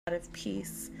of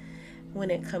peace when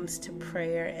it comes to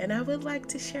prayer. And I would like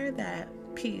to share that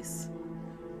peace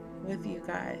with you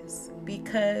guys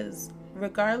because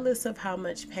regardless of how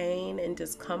much pain and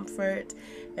discomfort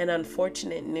and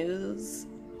unfortunate news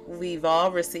we've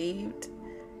all received,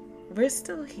 we're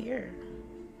still here.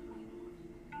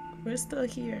 We're still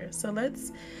here. So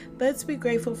let's be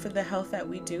grateful for the health that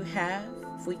we do have.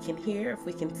 If we can hear, if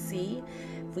we can see,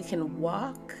 if we can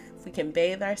walk, if we can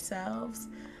bathe ourselves,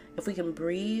 if we can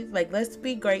breathe, like let's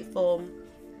be grateful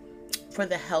for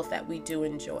the health that we do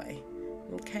enjoy.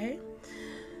 Okay?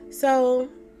 So,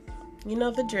 you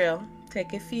know the drill.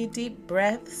 Take a few deep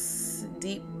breaths,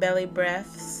 deep belly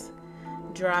breaths.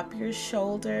 Drop your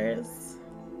shoulders,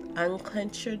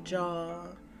 unclench your jaw,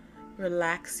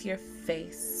 relax your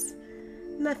face.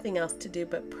 Nothing else to do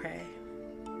but pray.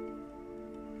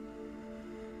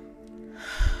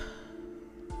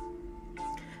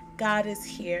 God is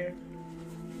here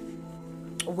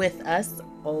with us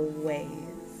always,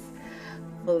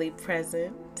 fully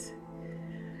present.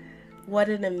 What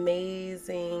an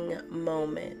amazing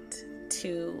moment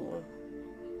to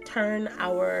turn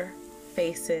our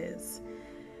faces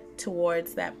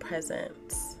towards that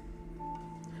presence.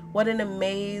 What an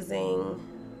amazing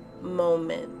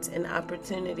moment and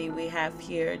opportunity we have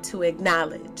here to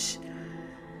acknowledge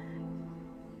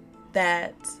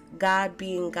that God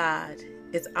being God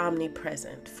is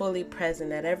omnipresent, fully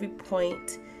present at every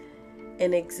point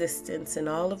in existence in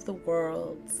all of the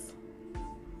worlds,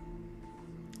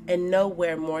 and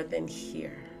nowhere more than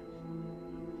here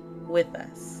with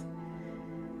us,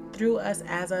 through us,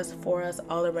 as us, for us,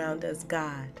 all around us.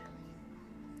 God,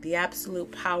 the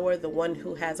absolute power, the one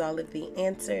who has all of the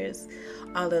answers,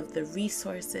 all of the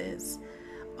resources,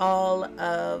 all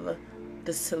of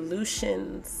the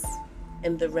solutions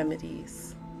and the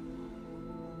remedies.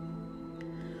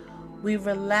 We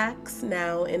relax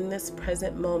now in this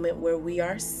present moment where we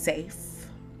are safe.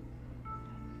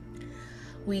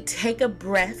 We take a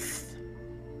breath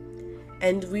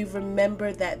and we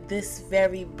remember that this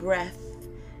very breath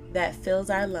that fills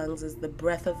our lungs is the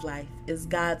breath of life, is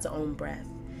God's own breath,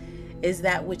 is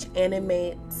that which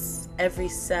animates every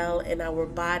cell in our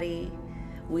body.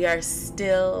 We are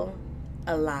still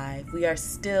alive. We are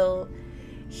still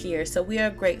here. So we are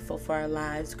grateful for our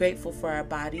lives, grateful for our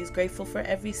bodies, grateful for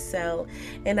every cell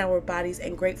in our bodies,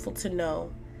 and grateful to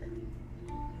know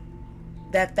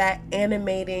that that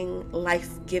animating,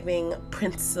 life-giving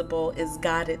principle is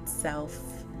God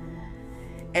itself.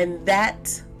 And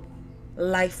that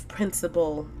life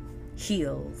principle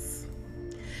heals.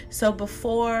 So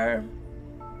before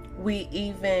we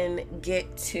even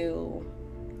get to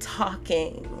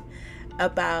talking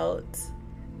about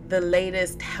the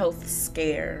latest health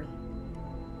scare,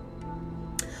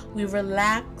 we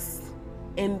relax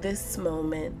in this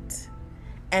moment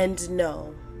and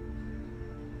know,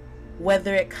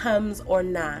 whether it comes or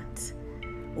not,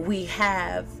 we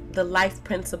have the life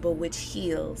principle which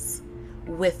heals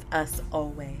with us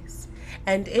always.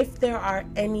 And if there are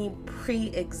any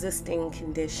pre-existing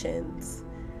conditions,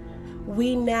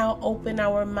 we now open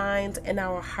our minds and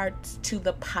our hearts to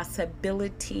the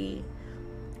possibility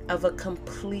of a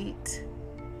complete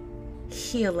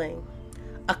healing,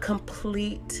 a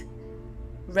complete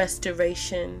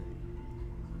restoration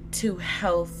to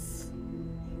health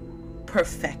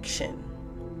perfection.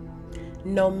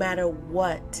 No matter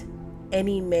what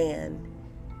any man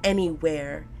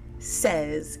anywhere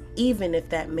says, even if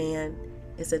that man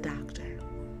is a doctor.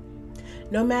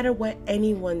 No matter what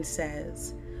anyone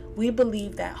says, we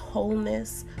believe that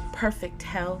wholeness, perfect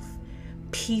health,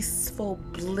 peaceful,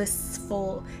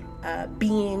 blissful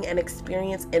being and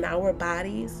experience in our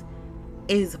bodies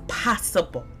is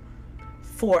possible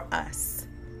for us.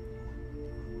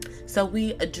 So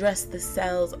we address the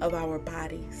cells of our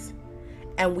bodies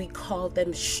and we call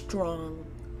them strong,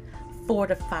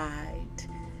 fortified,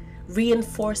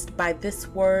 reinforced by this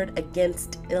word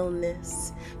against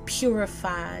illness,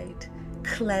 purified,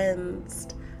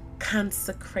 cleansed,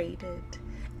 consecrated,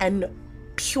 and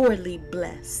purely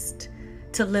blessed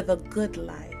to live a good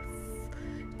life,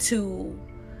 to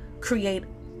create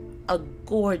a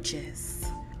gorgeous,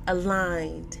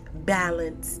 aligned,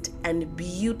 balanced, and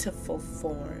beautiful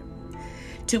form,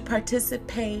 to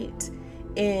participate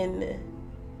in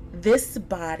this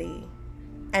body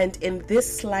and in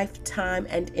this lifetime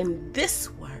and in this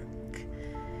work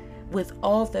with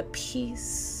all the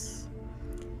peace,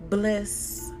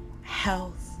 bliss,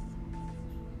 health,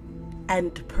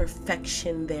 and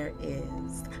perfection there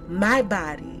is. My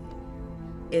body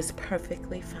is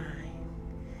perfectly fine.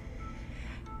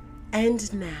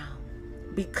 And now,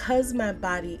 because my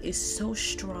body is so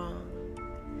strong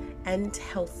and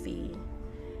healthy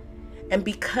And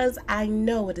because I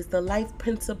know it is the life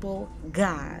principle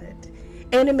God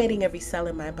animating every cell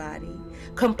in my body,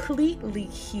 completely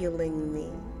healing me,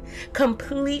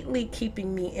 completely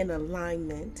keeping me in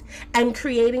alignment, and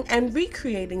creating and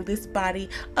recreating this body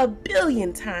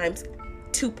 1,000,000,000 times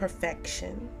to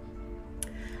perfection.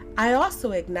 I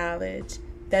also acknowledge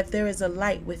that there is a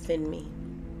light within me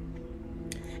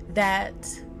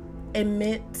that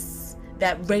emits,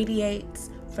 that radiates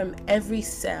from every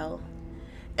cell.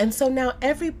 And so now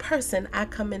every person I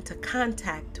come into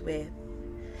contact with,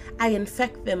 I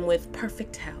infect them with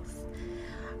perfect health.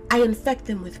 I infect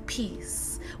them with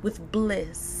peace, with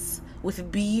bliss,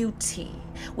 with beauty,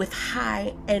 with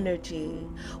high energy,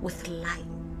 with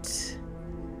light.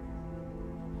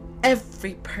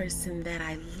 Every person that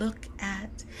I look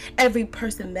at, every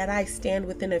person that I stand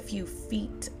within a few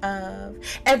feet of,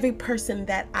 every person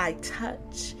that I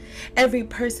touch, every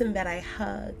person that I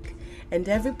hug, and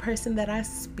every person that I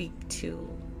speak to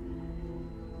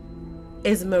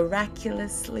is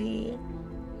miraculously,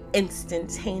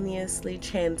 instantaneously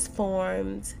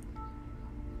transformed,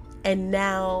 and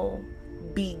now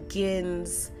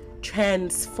begins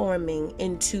transforming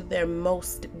into their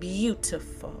most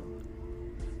beautiful,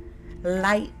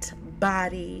 light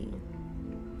body,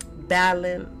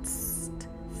 balanced,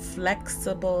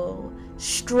 flexible,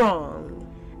 strong,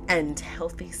 and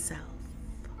healthy self.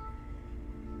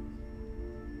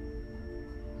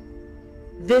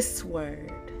 This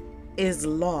word is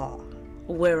law,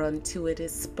 whereunto it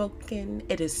is spoken.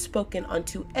 It is spoken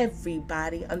unto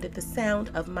everybody under the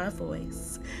sound of my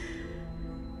voice.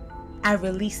 I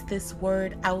release this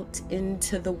word out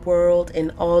into the world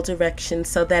in all directions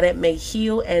so that it may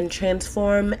heal and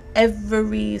transform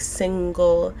every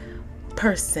single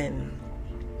person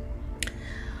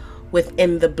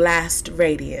within the blast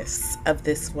radius of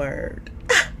this word.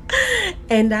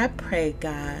 And I pray,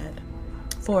 God,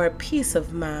 for a peace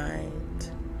of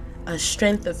mind, a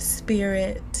strength of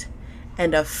spirit,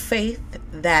 and a faith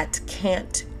that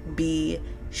can't be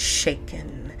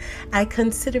shaken. I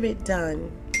consider it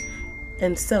done,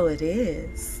 and so it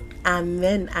is.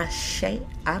 Amen. Ashe.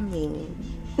 Amen.